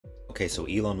Okay, so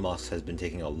Elon Musk has been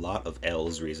taking a lot of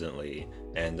L's recently,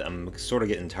 and I'm sort of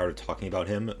getting tired of talking about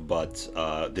him, but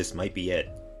this might be it,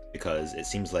 because it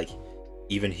seems like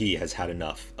even he has had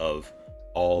enough of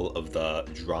all of the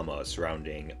drama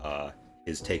surrounding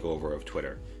his takeover of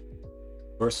Twitter.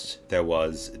 First, there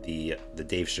was the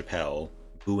Dave Chappelle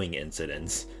booing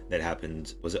incident that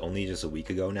happened, was it only just a week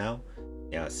ago now?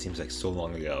 Yeah, it seems like so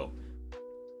long ago.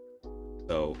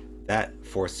 So that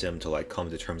forced him to like come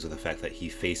to terms with the fact that he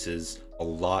faces a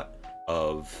lot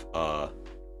of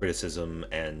criticism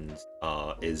and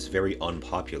is very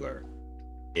unpopular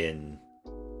in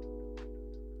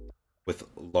with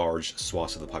large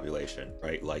swaths of the population,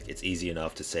 right? Like it's easy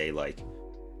enough to say like,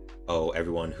 oh,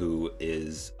 everyone who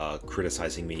is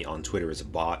criticizing me on Twitter is a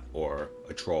bot or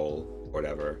a troll or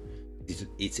whatever.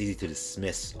 It's easy to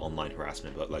dismiss online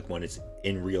harassment, but like when it's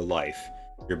in real life,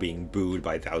 you're being booed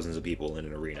by thousands of people in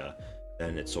an arena,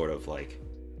 then it's sort of like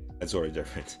that's sort of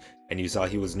different. And you saw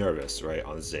he was nervous, right,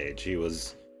 on stage. He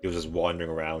was just wandering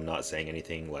around, not saying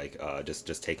anything, like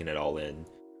just taking it all in.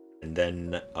 And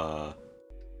then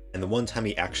and the one time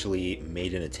he actually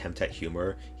made an attempt at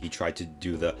humor, he tried to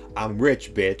do the "I'm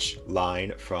rich, bitch"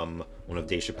 line from one of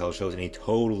Dave Chappelle's shows, and he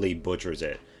totally butchers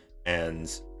it. And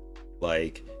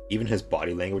like even his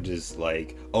body language is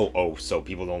like, oh, so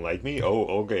people don't like me? Oh,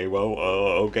 okay, well,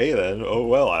 okay then. Oh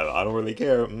well, I don't really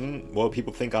care. Well,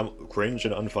 people think I'm cringe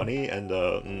and unfunny and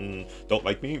don't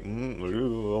like me.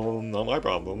 Well, not my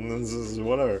problem. This is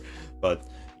whatever. But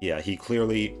yeah, he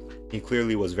clearly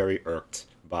was very irked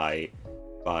by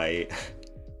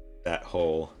that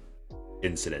whole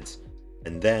incident.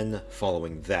 And then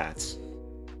following that,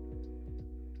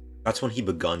 that's when he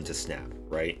begun to snap,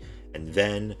 right? And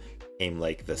then came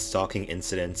like the stalking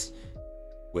incident,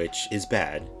 which is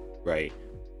bad, right?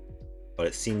 But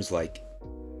it seems like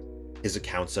his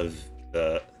accounts of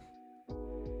the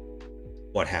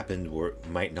what happened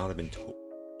might not have been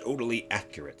totally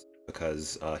accurate,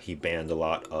 because he banned a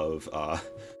lot of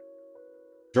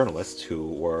journalists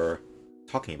who were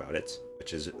talking about it,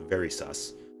 which is very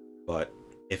sus. But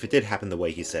if it did happen the way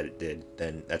he said it did,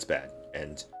 then that's bad.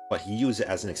 But he used it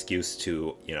as an excuse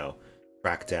to,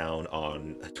 crack down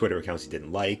on Twitter accounts he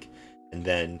didn't like, and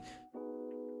then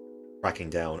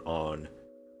cracking down on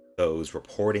those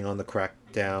reporting on the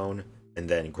crackdown, and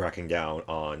then cracking down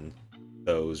on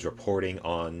those reporting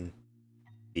on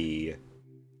the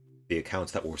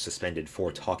accounts that were suspended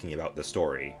for talking about the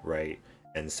story, right?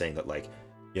 And saying that like,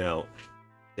 the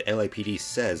LAPD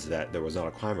says that there was not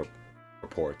a crime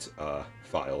report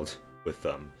filed with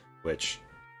them, which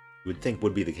you would think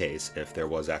would be the case if there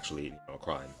was actually a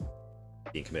crime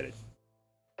being committed.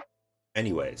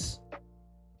 Anyways,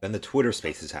 then the Twitter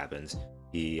Spaces happened.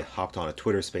 He hopped on a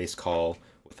Twitter Space call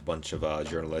with a bunch of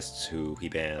journalists who he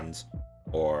banned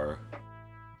or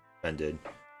suspended,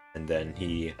 and then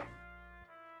he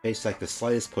faced like the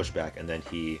slightest pushback, and then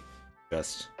he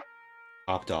just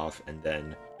hopped off and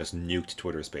then just nuked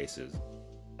Twitter Spaces,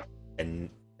 and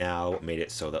now made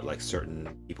it so that like certain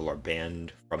people are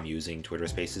banned from using Twitter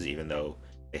Spaces even though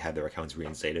they had their accounts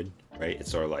reinstated, right?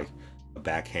 It's sort of like a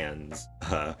backhand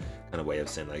kind of way of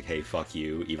saying like, hey, fuck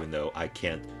you, even though I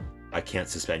can't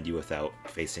suspend you without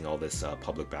facing all this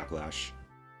public backlash.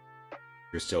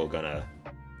 You're still gonna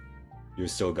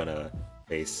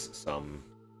face some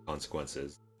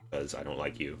consequences because I don't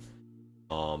like you.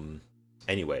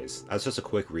 Anyways, that's just a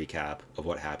quick recap of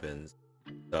what happens.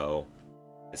 So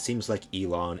it seems like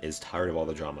Elon is tired of all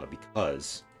the drama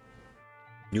because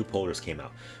new poll just came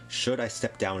out. Should I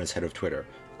step down as head of Twitter?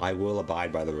 I will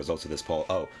abide by the results of this poll.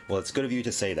 Oh, well, it's good of you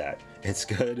to say that. It's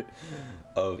good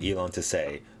of Elon to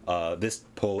say, this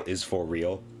poll is for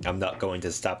real. I'm not going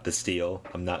to stop the steal.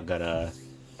 I'm not gonna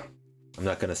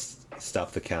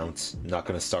stop the count. I'm not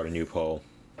gonna start a new poll.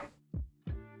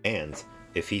 And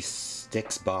if he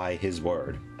sticks by his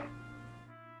word,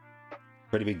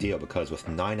 pretty big deal, because with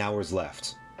 9 hours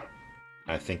left,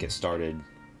 I think it started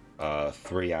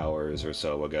 3 hours or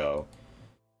so ago,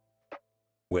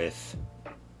 with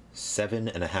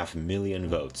 7.5 million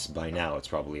votes. By now it's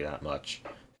probably that much.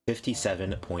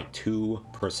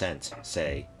 57.2%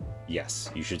 say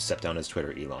yes, you should step down as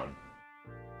Twitter, Elon.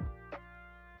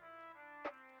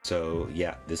 So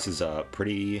yeah, this is a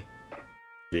pretty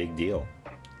big deal.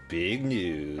 Big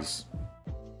news.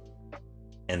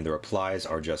 And the replies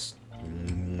are just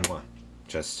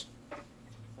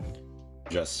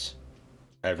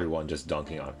everyone just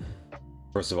dunking on.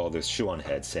 First of all, there's Shu on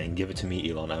Head saying, give it to me,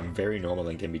 Elon, I'm very normal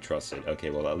and can be trusted. Okay,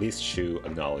 well, at least Shu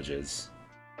acknowledges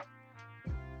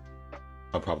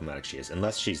how problematic she is,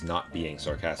 unless she's not being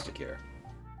sarcastic here.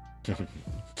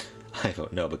 I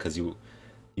don't know, because you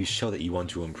show that you want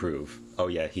to improve. Oh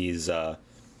yeah, he's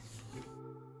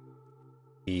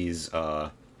He's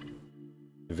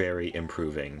very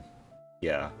improving.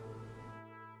 Yeah.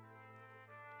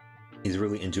 He's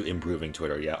really into improving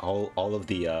Twitter. Yeah, all of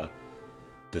the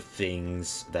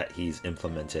things that he's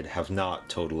implemented have not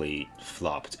totally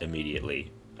flopped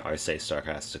immediately, I say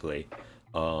sarcastically.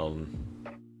 Yeah,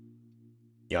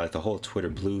 like the whole Twitter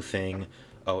Blue thing.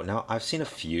 Oh, now I've seen a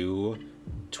few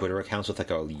Twitter accounts with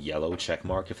like a yellow check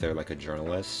mark if they're like a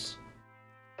journalist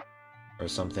or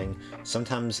something.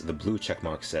 Sometimes the blue check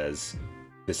mark says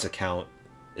this account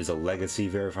is a legacy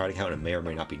verified account and may or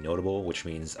may not be notable, which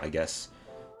means I guess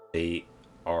they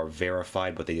are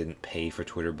verified but they didn't pay for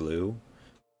Twitter Blue,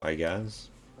 I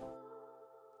guess.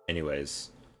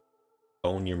 Anyways,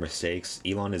 own your mistakes.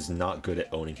 Elon is not good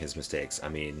at owning his mistakes. I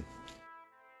mean,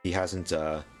 he hasn't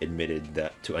admitted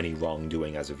that to any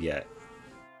wrongdoing as of yet.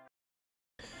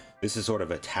 This is sort of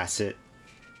a tacit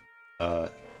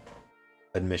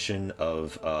admission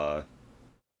of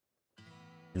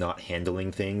not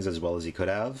handling things as well as he could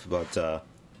have, but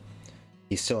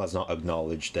he still has not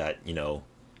acknowledged that, you know,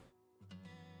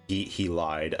 he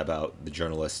lied about the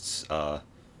journalists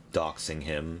doxing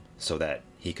him so that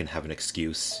he can have an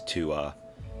excuse to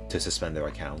suspend their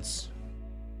accounts.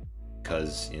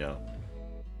 Because, you know,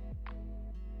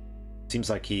 seems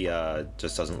like he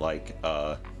just doesn't like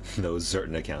those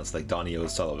certain accounts, like Donnie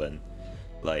O'Sullivan.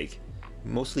 Like,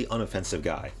 mostly unoffensive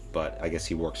guy, but I guess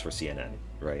he works for CNN,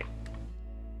 right?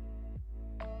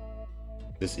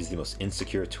 This is the most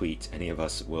insecure tweet any of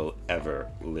us will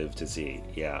ever live to see.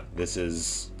 Yeah, this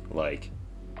is, like,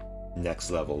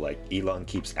 next level. Like, Elon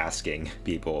keeps asking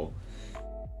people.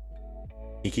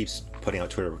 He keeps putting out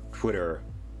Twitter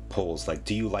polls, like,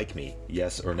 do you like me?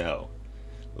 Yes or no?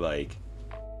 Like,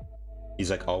 he's,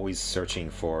 like, always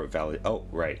searching for valid... Oh,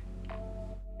 right.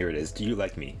 Here it is. Do you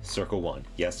like me? Circle 1.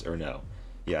 Yes or no?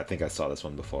 Yeah, I think I saw this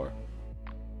one before.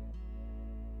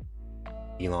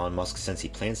 Elon Musk says he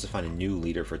plans to find a new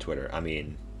leader for Twitter. I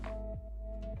mean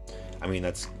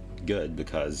that's good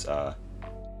because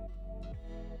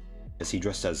is he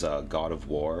dressed as a God of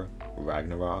War,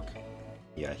 Ragnarok?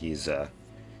 Yeah, he's a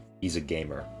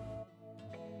gamer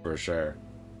for sure.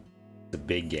 The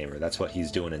big gamer. That's what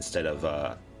he's doing instead of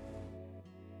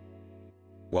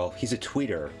well, he's a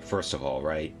tweeter first of all,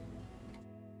 right?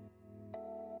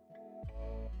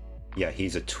 Yeah,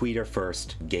 he's a tweeter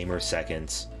first, gamer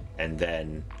second, and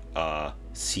then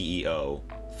CEO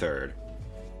third.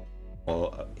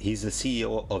 Well, he's the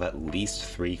CEO of at least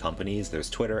 3 companies. There's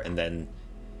Twitter and then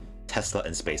Tesla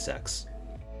and SpaceX.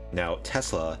 Now,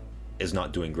 Tesla is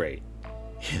not doing great.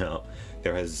 You know,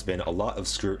 there has been a lot of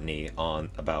scrutiny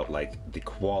about like the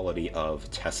quality of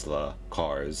Tesla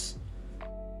cars.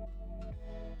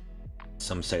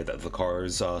 Some say that the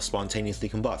cars spontaneously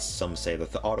combust. Some say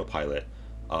that the autopilot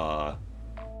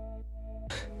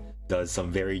does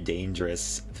some very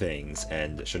dangerous things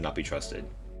and should not be trusted,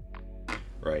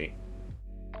 right?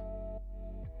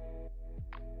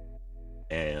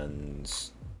 And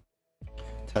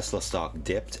Tesla stock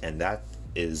dipped, and that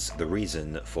is the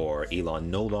reason for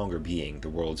Elon no longer being the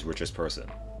world's richest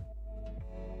person.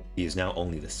 He is now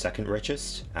only the 2nd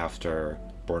richest after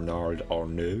Bernard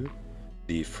Arnault,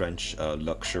 the French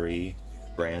luxury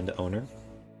brand owner.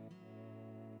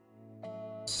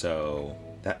 So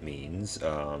that means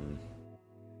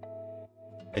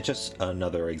it's just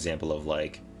another example of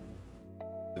like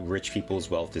rich people's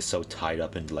wealth is so tied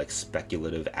up into like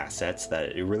speculative assets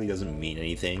that it really doesn't mean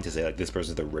anything to say like this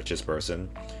person's the richest person.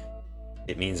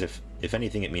 It means if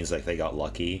anything, it means like they got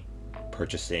lucky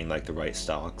purchasing like the right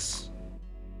stocks,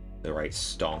 the right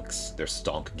stonks. Their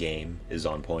stonk game is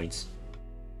on point.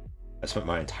 I spent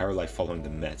my entire life following the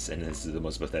Mets, and this is the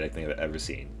most pathetic thing I've ever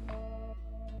seen.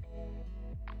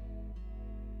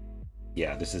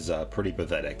 Yeah, this is pretty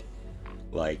pathetic.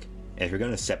 Like, if you're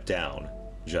gonna step down,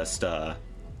 just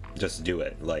do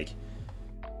it. Like,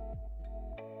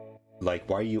 why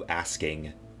are you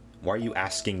asking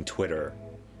Twitter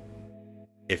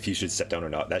if you should step down or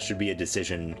not? That should be a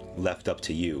decision left up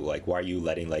to you. Like, why are you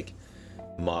letting like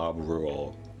mob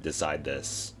rule decide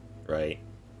this, right?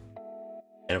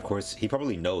 And of course, he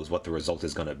probably knows what the result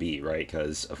is gonna be, right?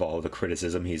 Because of all the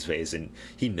criticism he's facing,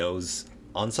 he knows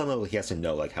on some level he has to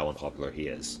know like how unpopular he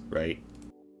is, right?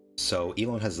 So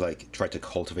Elon has like tried to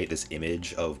cultivate this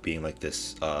image of being like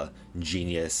this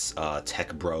genius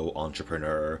tech bro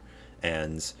entrepreneur,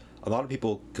 and a lot of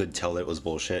people could tell that it was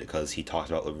bullshit because he talked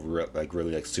about like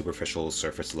really like superficial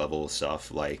surface level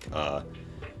stuff, like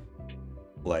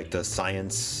the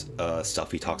science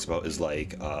stuff he talks about is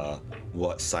like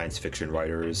what science fiction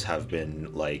writers have been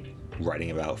like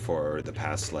writing about for the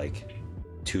past like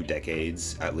 2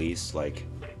 decades at least, like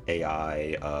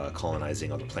AI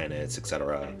colonizing other planets,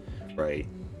 etc., right?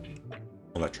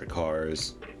 electric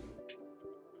cars.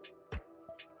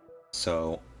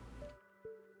 So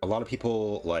a lot of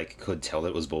people like could tell that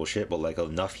it was bullshit, but like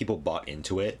enough people bought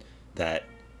into it that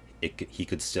he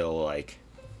could still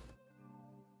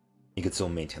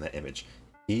maintain that image.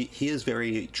 He is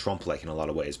very Trump-like in a lot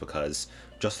of ways, because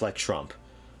just like Trump,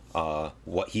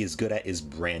 what he is good at is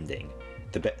branding.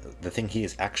 The thing he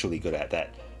is actually good at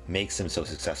that makes him so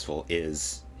successful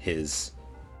is his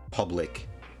public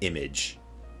image.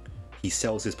 He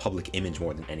sells his public image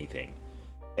more than anything.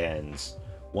 And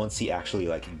once he actually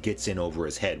like gets in over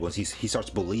his head, once he starts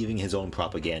believing his own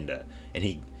propaganda, and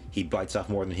he bites off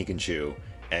more than he can chew,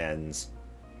 and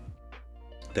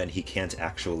then he can't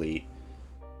actually,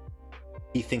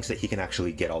 he thinks that he can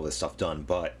actually get all this stuff done,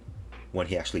 but when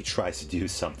he actually tries to do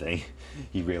something,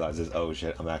 he realizes, oh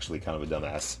shit, I'm actually kind of a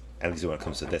dumbass, at least when it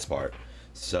comes to this part.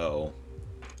 So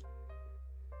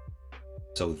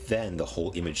then the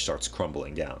whole image starts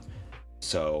crumbling down.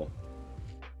 So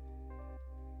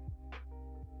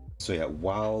yeah,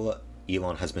 while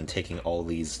Elon has been taking all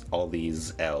these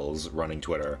L's running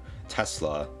Twitter,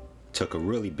 Tesla took a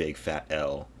really big fat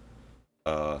L,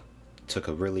 took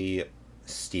a really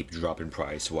steep drop in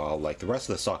price, while like the rest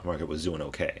of the stock market was doing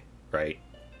okay, right?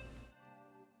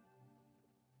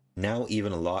 Now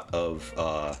even a lot of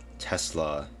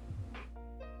Tesla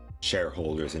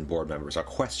shareholders and board members are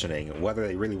questioning whether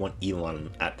they really want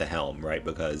Elon at the helm, right?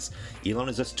 Because Elon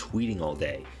is just tweeting all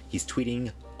day. He's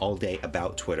tweeting all day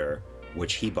about Twitter,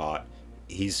 which he bought.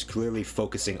 He's clearly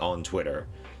focusing on Twitter.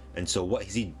 And so what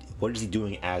is he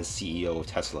doing as CEO of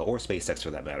Tesla, or SpaceX for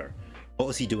that matter? What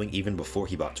was he doing even before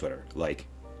he bought Twitter? Like,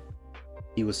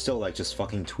 he was still like just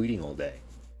fucking tweeting all day.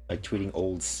 Like tweeting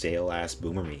old stale ass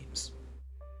boomer memes.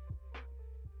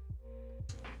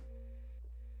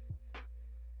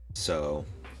 So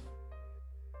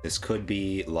this could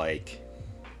be like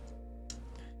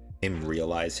him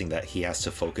realizing that he has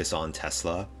to focus on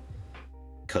Tesla,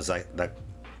 because that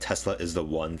Tesla is the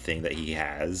one thing that he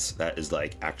has that is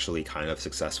like actually kind of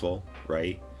successful,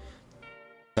 right?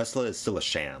 Tesla is still a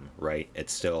sham, right?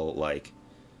 It's still like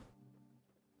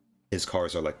his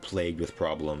cars are like plagued with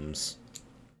problems,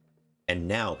 and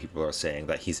now people are saying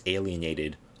that he's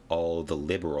alienated all the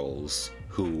liberals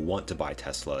who want to buy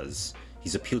Teslas.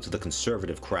 He's appealed to the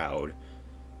conservative crowd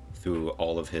through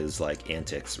all of his like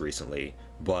antics recently,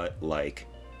 but like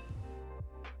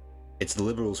it's the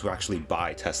liberals who actually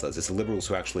buy Teslas. It's the liberals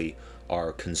who actually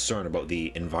are concerned about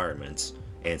the environment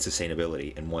and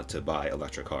sustainability and want to buy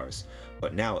electric cars.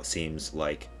 But now it seems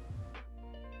like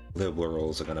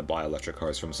liberals are going to buy electric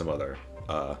cars from some other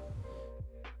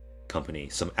company,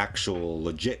 some actual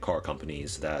legit car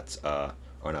companies that are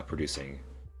not producing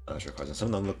electric cars, and some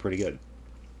of them look pretty good.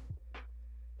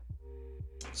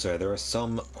 So there are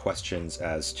some questions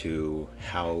as to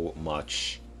how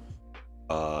much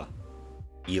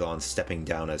Elon stepping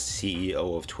down as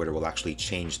CEO of Twitter will actually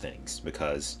change things,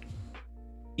 because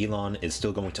Elon is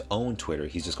still going to own Twitter.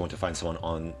 He's just going to find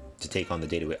someone to take on the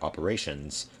day-to-day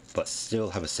operations, but still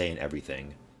have a say in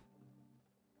everything.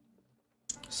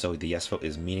 So the yes vote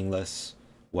is meaningless.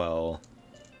 Well,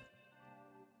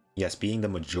 yes, being the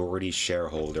majority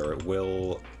shareholder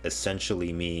will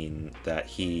essentially mean that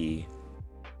he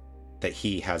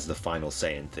has the final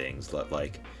say in things. That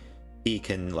like he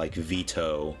can like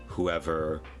veto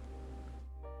whoever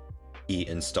he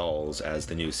installs as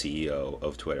the new CEO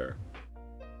of Twitter.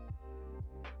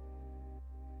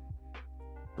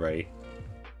 Right?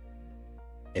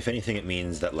 If anything, it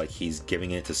means that like he's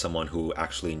giving it to someone who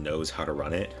actually knows how to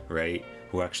run it, right?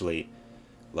 Who actually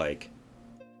like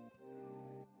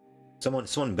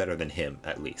someone better than him,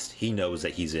 at least. He knows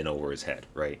that he's in over his head,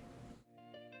 right?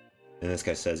 And this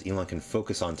guy says Elon can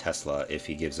focus on Tesla if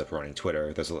he gives up running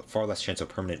Twitter. There's a far less chance of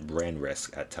permanent brand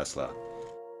risk at Tesla.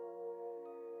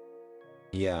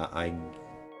 Yeah, I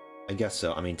guess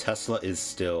so. I mean, Tesla is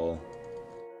still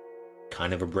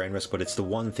kind of a brand risk, but it's the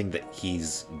one thing that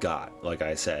he's got. Like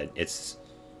I said, it's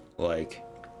like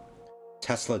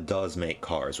Tesla does make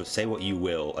cars. Say what you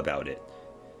will about it.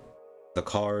 The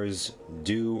cars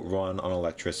do run on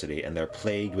electricity, and they're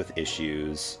plagued with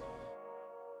issues.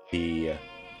 The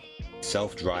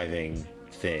self-driving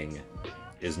thing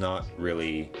is not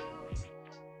really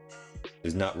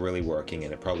working,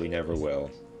 and it probably never will.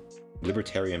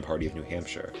 Libertarian Party of New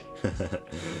Hampshire.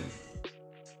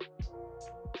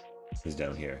 He's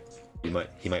down here. He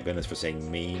might ban us for saying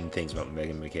mean things about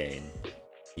Meghan McCain.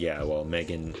 Yeah, well,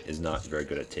 Meghan is not very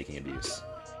good at taking abuse.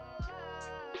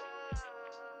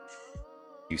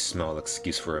 You small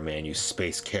excuse for a man, you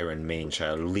space Karen Main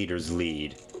child. Leaders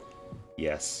lead.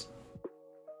 Yes.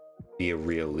 Be a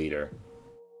real leader.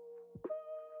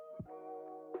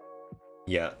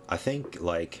 Yeah, I think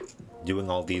like doing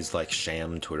all these like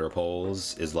sham Twitter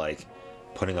polls is like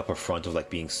putting up a front of like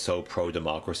being so pro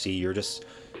democracy. You're just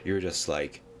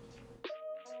like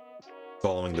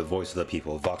following the voice of the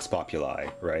people, vox populi,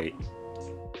 right?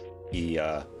 He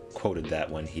quoted that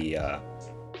when he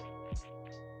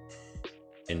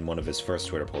in one of his first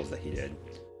Twitter polls that he did.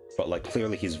 But like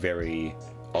clearly he's very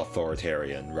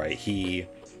authoritarian, right? He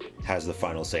has the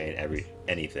final say in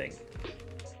anything.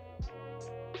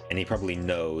 And he probably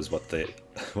knows what the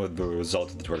what the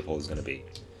result of the Twitter poll is going to be.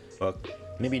 Well,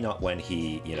 maybe not when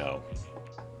he, you know,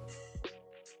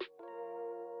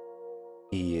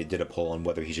 he did a poll on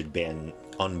whether he should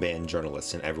unban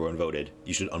journalists, and everyone voted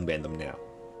you should unban them now.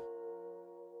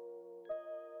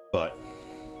 But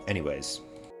anyways,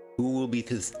 who will be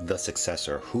the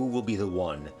successor? Who will be the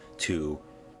one to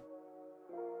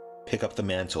pick up the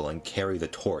mantle and carry the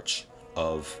torch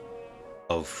of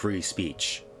free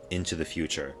speech into the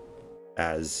future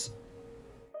as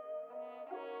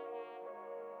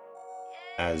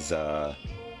the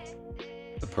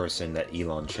person that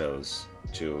Elon chose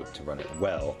to run it?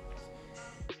 Well,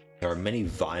 there are many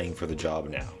vying for the job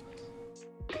now.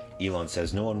 Elon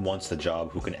says no one wants the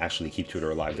job who can actually keep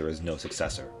Twitter alive. There is no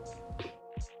successor.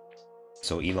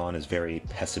 So Elon is very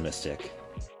pessimistic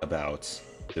about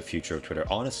the future of Twitter.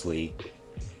 Honestly,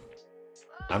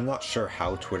 I'm not sure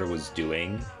how Twitter was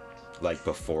doing like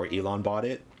before Elon bought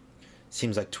it.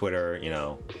 Seems like Twitter, you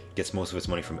know, gets most of its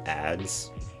money from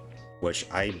ads, which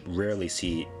I rarely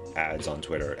see ads on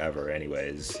Twitter ever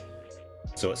anyways.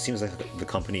 So it seems like the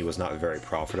company was not very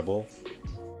profitable.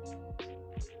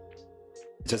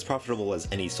 It's as profitable as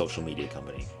any social media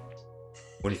company.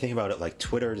 When you think about it, like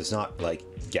Twitter does not like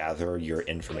gather your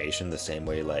information the same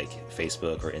way like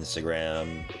Facebook or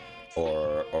Instagram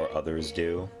or others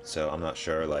do. So I'm not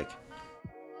sure like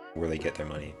where they get their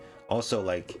money. Also,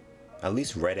 like at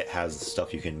least Reddit has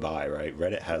stuff you can buy, right?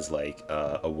 Reddit has like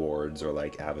awards or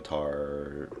like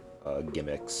avatar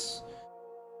gimmicks.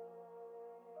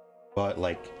 But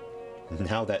like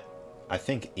now that I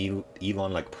think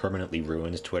Elon like permanently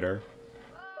ruined Twitter,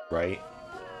 right?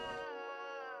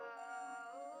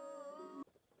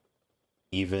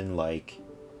 Even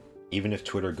if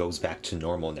Twitter goes back to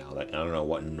normal now, like I don't know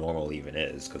what normal even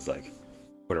is, because like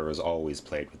Twitter has always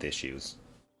played with issues.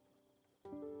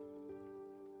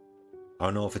 I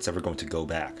don't know if it's ever going to go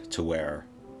back to where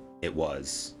it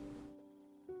was,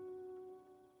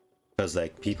 because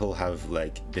like people have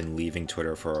like been leaving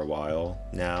Twitter for a while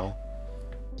now,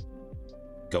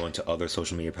 going to other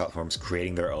social media platforms,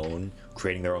 creating their own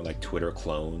like Twitter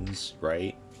clones,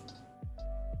 right?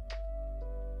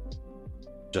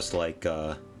 Just like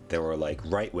there were like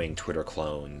right-wing Twitter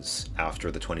clones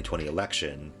after the 2020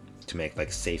 election to make like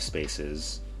safe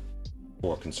spaces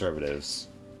for conservatives.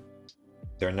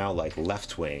 They're now like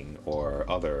left-wing or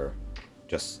other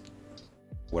just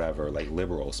whatever, like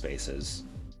liberal spaces,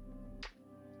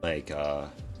 like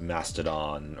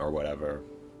Mastodon or whatever.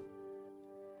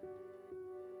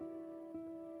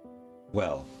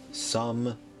 Well,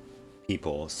 some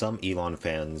people, some Elon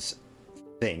fans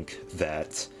think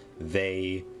that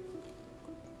they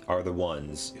are the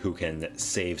ones who can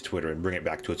save Twitter and bring it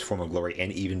back to its former glory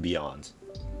and even beyond.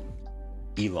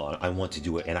 Elon, I want to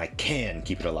do it and I can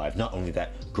keep it alive. Not only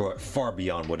that, grow it far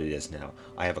beyond what it is now.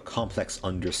 I have a complex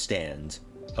understand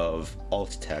of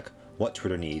alt tech, what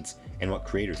Twitter needs, and what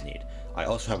creators need. I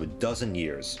also have a dozen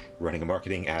years running a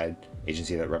marketing ad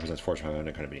agency that represents Fortune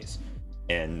 500 companies.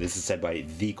 And this is said by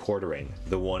The Quartering,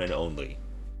 the one and only.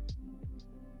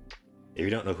 If you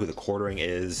don't know who The Quartering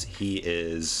is, he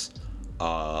is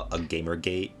a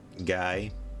Gamergate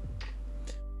guy.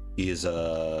 He is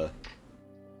a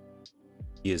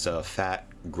fat,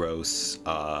 gross,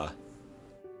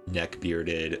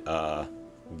 neck-bearded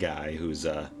guy who's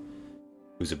a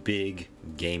big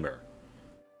gamer,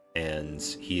 and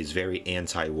he is very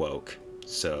anti-woke.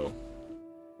 So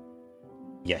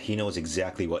yeah, he knows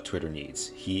exactly what Twitter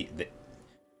needs. I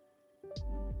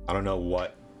don't know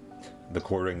what The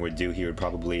Quartering would do. He would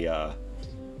probably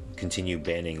continue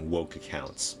banning woke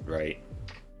accounts, right?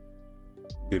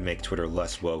 He would make Twitter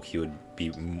less woke. He would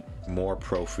be more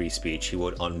pro free speech. He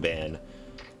would unban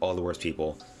all the worst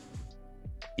people.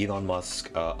 Elon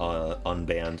Musk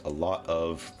unbanned a lot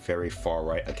of very far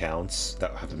right accounts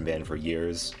that have been banned for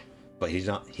years, but he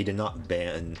did not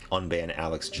unban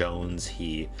Alex Jones.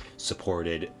 He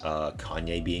supported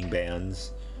Kanye being banned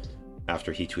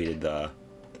after he tweeted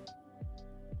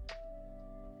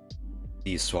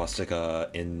the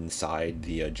swastika inside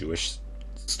the Jewish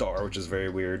star, which is very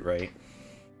weird, right?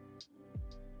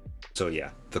 So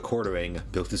yeah, the quartering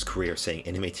built his career saying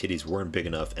anime titties weren't big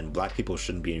enough and black people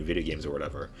shouldn't be in video games or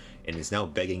whatever, and is now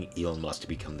begging Elon Musk to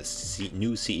become the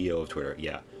new CEO of Twitter.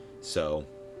 Yeah, so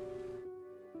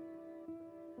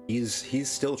he's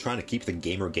still trying to keep the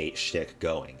Gamergate shtick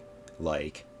going.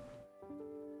 Like,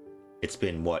 it's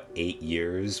been what, 8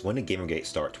 years? When did Gamergate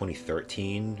start?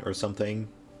 2013 or something?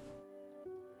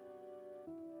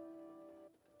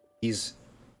 He's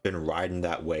been riding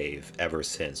that wave ever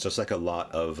since, just like a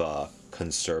lot of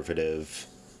conservative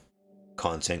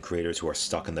content creators who are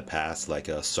stuck in the past, like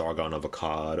a Sargon of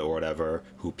Akkad or whatever,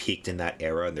 who peaked in that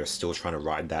era and they're still trying to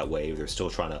ride that wave. They're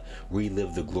still trying to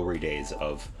relive the glory days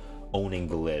of owning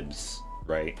the libs,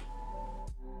 right?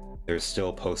 They're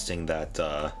still posting that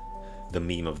the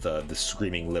meme of the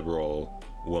screaming liberal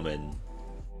woman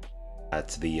at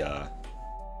the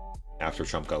after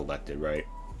Trump got elected, right?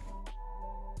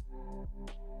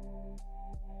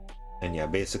 And yeah,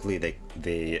 basically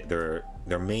their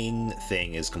main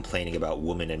thing is complaining about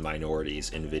women and minorities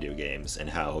in video games and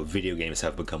how video games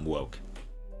have become woke.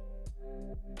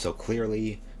 So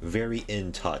clearly very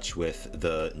in touch with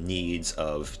the needs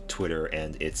of Twitter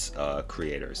and its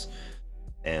creators.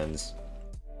 And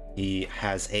he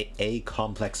has a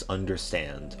complex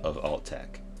understand of alt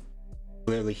tech.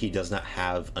 Clearly he does not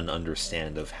have an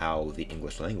understand of how the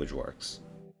English language works.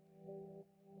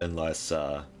 Unless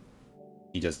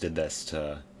he just did this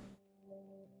to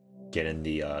get in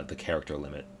the character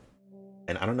limit.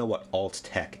 And I don't know what alt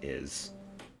tech is.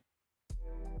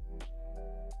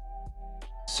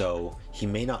 So he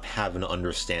may not have an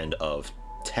understand of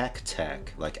tech,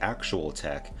 like actual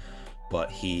tech,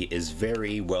 but he is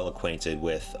very well acquainted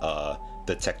with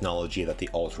the technology that the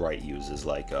alt-right uses,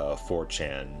 like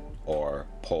 4chan or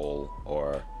Poll,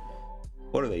 or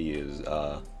what do they use?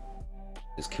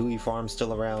 Is QE Farm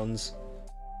still around?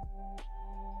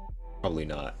 Probably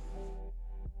not.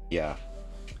 Yeah,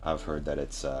 I've heard that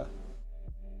it's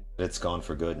gone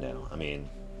for good now. I mean,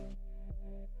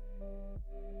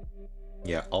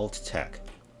 yeah, alt tech,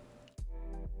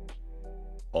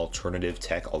 alternative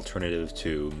tech, alternative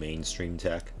to mainstream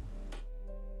tech.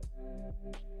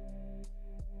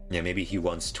 Yeah, maybe he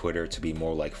wants Twitter to be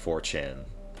more like 4chan,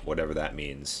 whatever that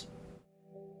means.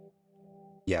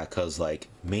 Yeah, cause like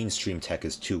mainstream tech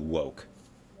is too woke,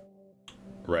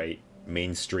 right?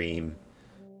 Mainstream,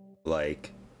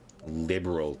 like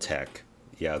liberal tech,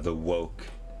 yeah, the woke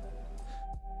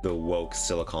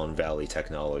Silicon Valley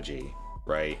technology,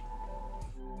 right,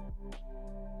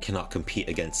 cannot compete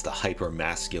against the hyper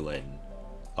masculine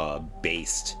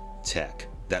based tech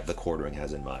that the quartering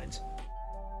has in mind.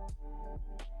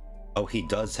 Oh, he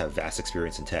does have vast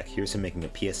experience in tech. Here's him making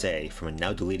a PSA from a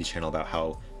now deleted channel about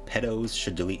how pedos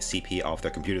should delete CP off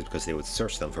their computers because they would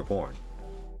search them for porn.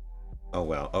 Oh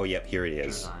wow. Oh yep, here it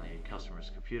is. On a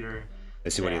customer's computer.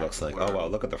 Let's see what he looks like. Oh wow,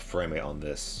 look at the frame rate on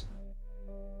this.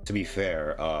 To be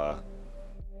fair,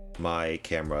 my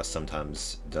camera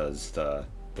sometimes does the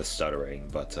stuttering,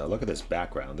 but look at this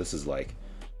background. This is like,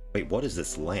 wait, what is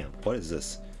this lamp? What is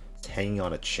this? It's hanging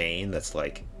on a chain that's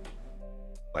like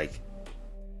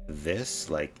this,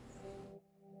 like,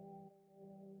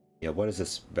 yeah, what is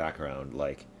this background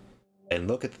like? And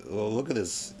look at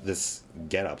this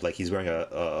getup. Like, he's wearing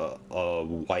a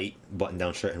white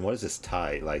button-down shirt, and what is this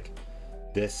tie? Like,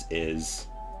 this is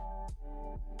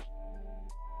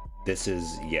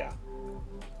yeah,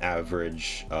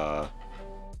 average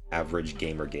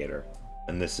gamer gator.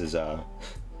 And this is I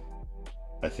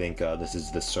think this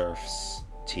is the Surf's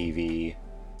TV,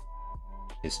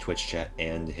 his Twitch chat,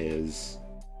 and his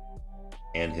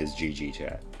GG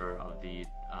chat. Of the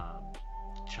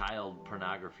child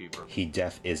pornography. He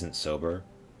def isn't sober.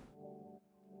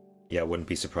 Yeah, wouldn't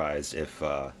be surprised if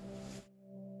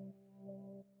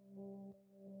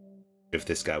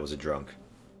this guy was a drunk.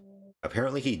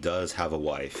 Apparently he does have a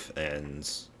wife, and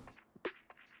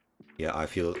yeah, I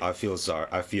feel sorry.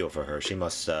 I feel for her. She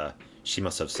must have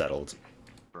settled.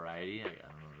 Variety. I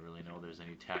don't really know if there's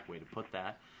any tack way to put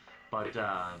that, but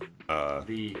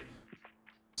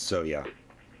so yeah,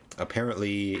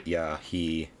 apparently, yeah,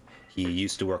 he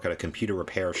used to work at a computer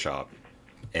repair shop,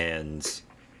 and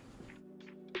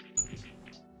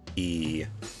he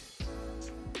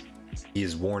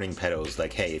is warning pedos,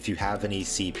 like, hey, if you have any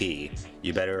CP,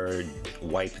 you better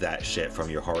wipe that shit from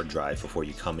your hard drive before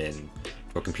you come in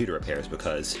for computer repairs,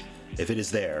 because if it is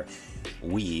there,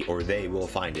 we or they will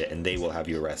find it and they will have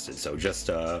you arrested. So just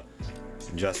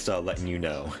letting you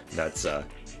know. That's yeah,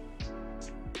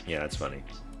 that's funny.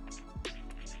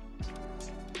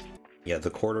 Yeah,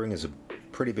 the quartering is a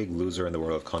pretty big loser in the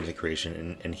world of content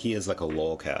creation, and he is like a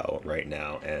lolcow right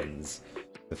now, and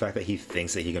the fact that he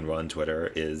thinks that he can run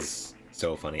Twitter is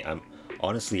so funny. I'm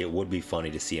Honestly, it would be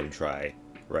funny to see him try,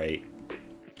 right?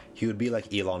 He would be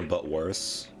like Elon, but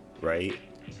worse, right?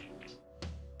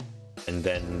 And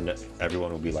then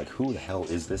everyone will be like, who the hell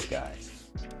is this guy?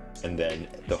 And then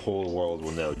the whole world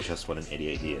will know just what an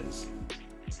idiot he is.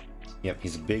 Yep,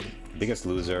 he's the biggest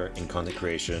loser in content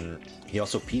creation. He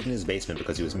also peed in his basement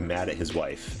because he was mad at his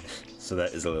wife. So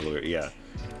that is a little weird. Yeah,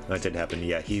 that did happen.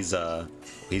 Yeah, he's a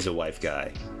wife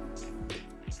guy.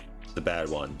 The bad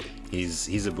one.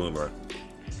 He's a boomer.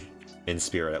 In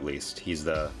spirit, at least. He's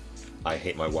the I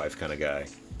hate my wife kind of guy.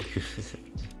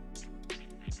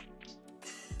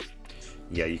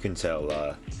 Yeah, you can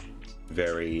tell,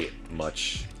 very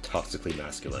much toxically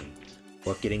masculine.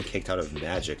 What getting kicked out of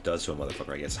Magic does to a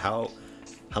motherfucker, I guess. How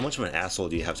much of an asshole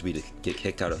do you have to be to get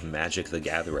kicked out of Magic the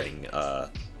Gathering,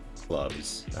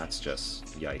 clubs? That's just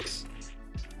yikes.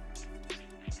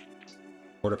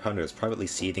 Quarter Pounder is privately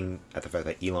seething at the fact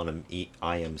that Elon and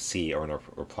IMC are in a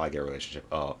reply-gay relationship.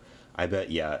 Oh, I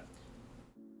bet, yeah.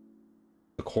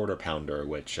 The Quarter Pounder,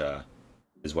 which,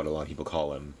 is what a lot of people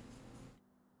call him,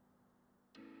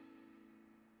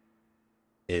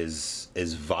 is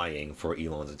vying for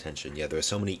Elon's attention. Yeah, there are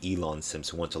so many Elon simps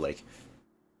who want to, like,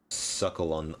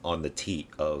 suckle on the teat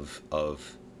of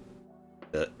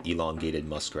the elongated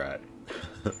muskrat.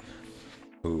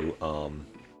 Who,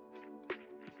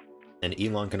 and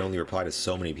Elon can only reply to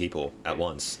so many people at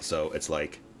once, so it's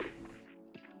like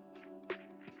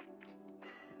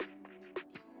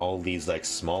all these, like,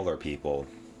 smaller people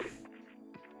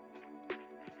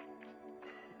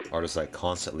are just, like,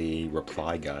 constantly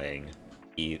reply-guying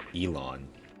Elon,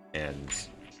 and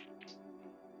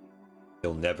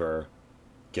he'll never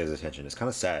get his attention. It's kind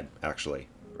of sad, actually,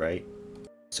 right?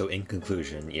 So in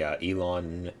conclusion, yeah,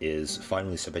 Elon is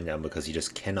finally stepping down because he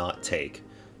just cannot take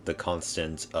the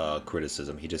constant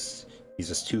criticism. He's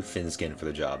just too thin-skinned for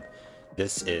the job.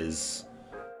 This is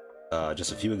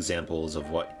just a few examples of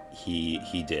what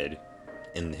he did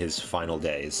in his final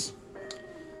days.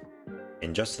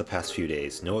 In just the past few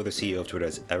days, no other CEO of Twitter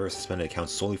has ever suspended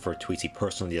accounts solely for tweets he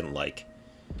personally didn't like.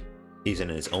 He's in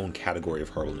his own category of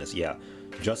horribleness. Yeah,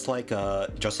 just like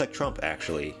Trump,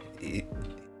 actually.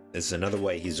 This is another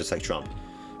way he's just like Trump.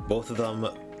 Both of them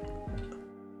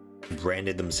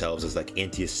branded themselves as, like,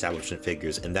 anti-establishment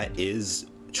figures, and that is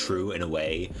true in a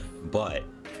way, but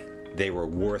they were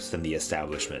worse than the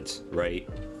establishment, right?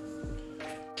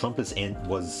 Trump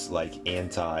was like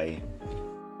anti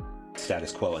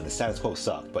status quo, and the status quo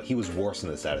sucked, but he was worse than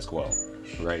the status quo,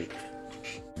 right?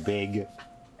 Big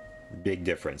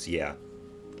difference. Yeah,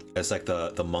 it's like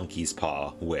the monkey's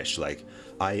paw wish. Like,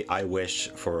 I wish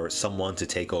for someone to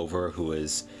take over who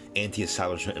is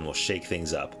anti-establishment and will shake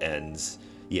things up, and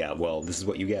yeah, well, this is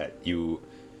what you get. You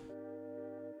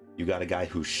got a guy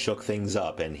who shook things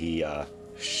up, and he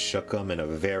shook them in a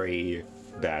very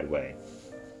bad way.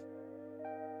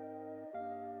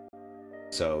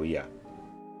 So yeah,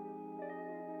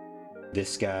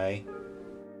 this guy,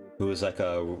 who is like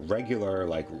a regular,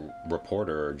 like,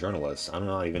 reporter or journalist. I'm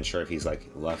not even sure if he's, like,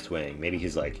 left-wing. Maybe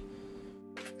he's, like,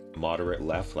 moderate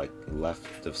left, like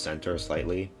left of center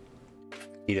slightly.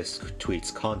 He just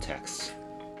tweets context.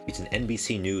 It's an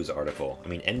NBC News article. I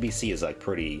mean, NBC is, like,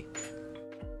 pretty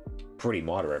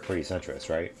moderate, pretty centrist,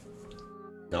 right?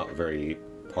 Not very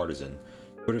partisan.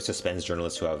 Twitter suspends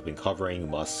journalists who have been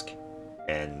covering Musk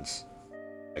and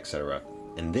etc.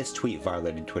 And this tweet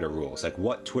violated Twitter rules. Like,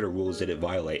 what Twitter rules did it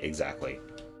violate exactly?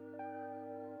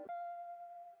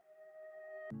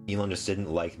 Elon just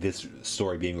didn't like this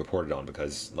story being reported on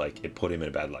because, like, it put him in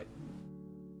a bad light.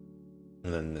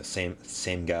 And then the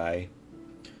same guy.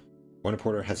 One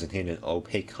reporter has obtained an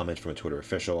opaque comment from a Twitter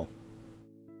official.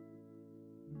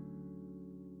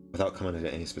 Without commenting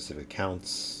on any specific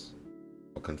accounts,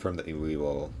 we'll confirm that we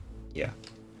will, yeah.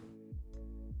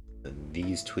 And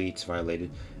these tweets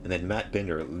violated. And then Matt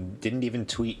Binder didn't even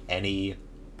tweet any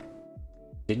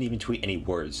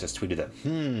words, just tweeted the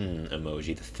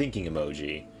emoji, the thinking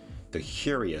emoji, the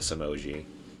curious emoji.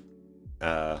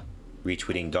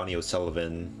 Retweeting Donnie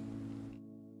O'Sullivan,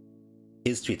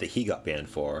 his tweet that he got banned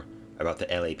for about the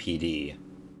LAPD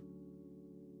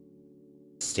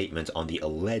statement on the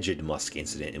alleged Musk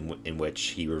incident, in which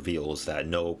he reveals that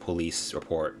no police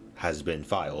report has been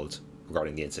filed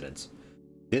regarding the incident.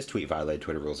 This tweet violated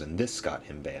Twitter rules, and this got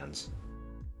him banned.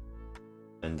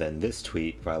 And then this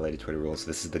tweet violated Twitter rules.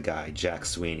 This is the guy, Jack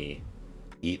Sweeney,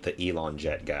 the Elon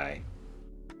Jet guy.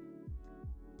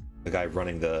 The guy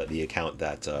running the account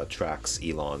that tracks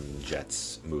Elon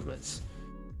Jet's movements.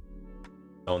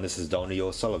 Oh, and this is Donnie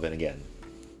O'Sullivan again.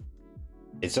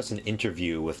 It's just an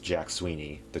interview with Jack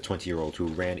Sweeney, the 20-year-old who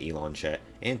ran Elon Jet,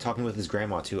 and talking with his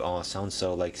grandma too. Oh, sounds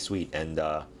so, like, sweet. And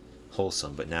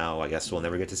wholesome, but now I guess we'll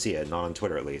never get to see it, not on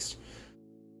Twitter at least.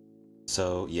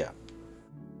 So yeah.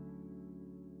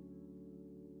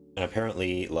 And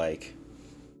apparently, like,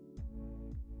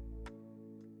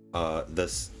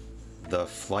 the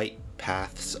flight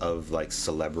paths of like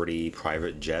celebrity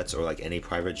private jets, or like any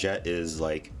private jet, is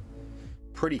like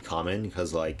pretty common,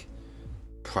 because like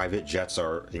private jets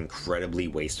are incredibly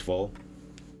wasteful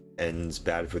and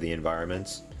bad for the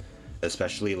environment,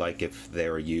 especially like if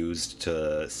they're used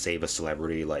to save a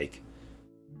celebrity, like,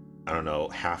 I don't know,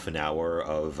 half an hour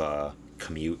of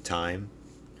commute time,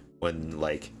 when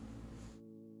like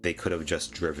they could have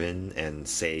just driven and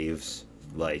saved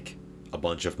like a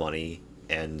bunch of money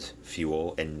and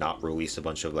fuel and not released a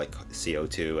bunch of like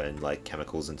CO2 and like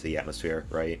chemicals into the atmosphere,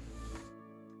 right?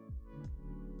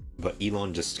 But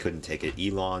Elon just couldn't take it.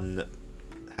 Elon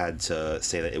had to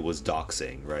say that it was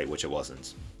doxing, right? Which it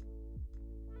wasn't.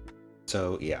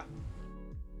 So yeah,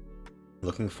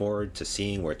 looking forward to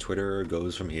seeing where Twitter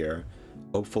goes from here.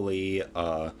 Hopefully,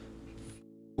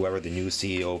 whoever the new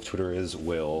CEO of Twitter is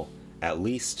will at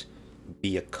least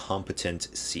be a competent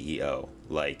CEO.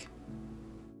 Like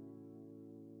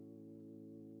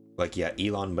yeah,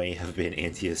 Elon may have been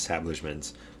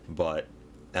anti-establishment, but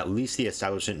at least the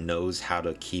establishment knows how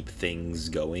to keep things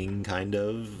going, kind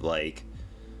of. Like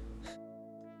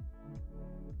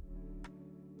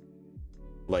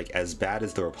as bad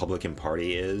as the Republican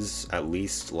Party is, at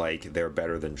least like they're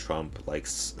better than Trump. Like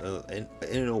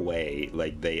in a way,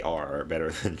 like they are better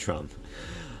than Trump.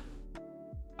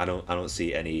 I don't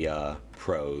see any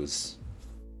pros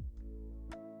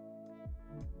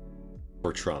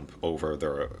for Trump over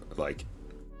the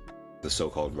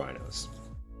so-called rhinos.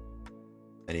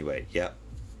 Anyway, yeah,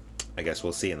 I guess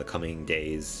we'll see in the coming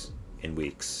days and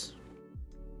weeks.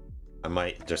 I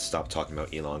might just stop talking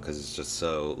about Elon because it's just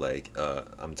so like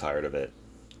I'm tired of it.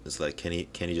 It's like, can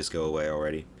he just go away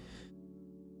already?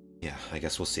 Yeah, I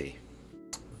guess we'll see.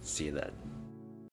 See you then.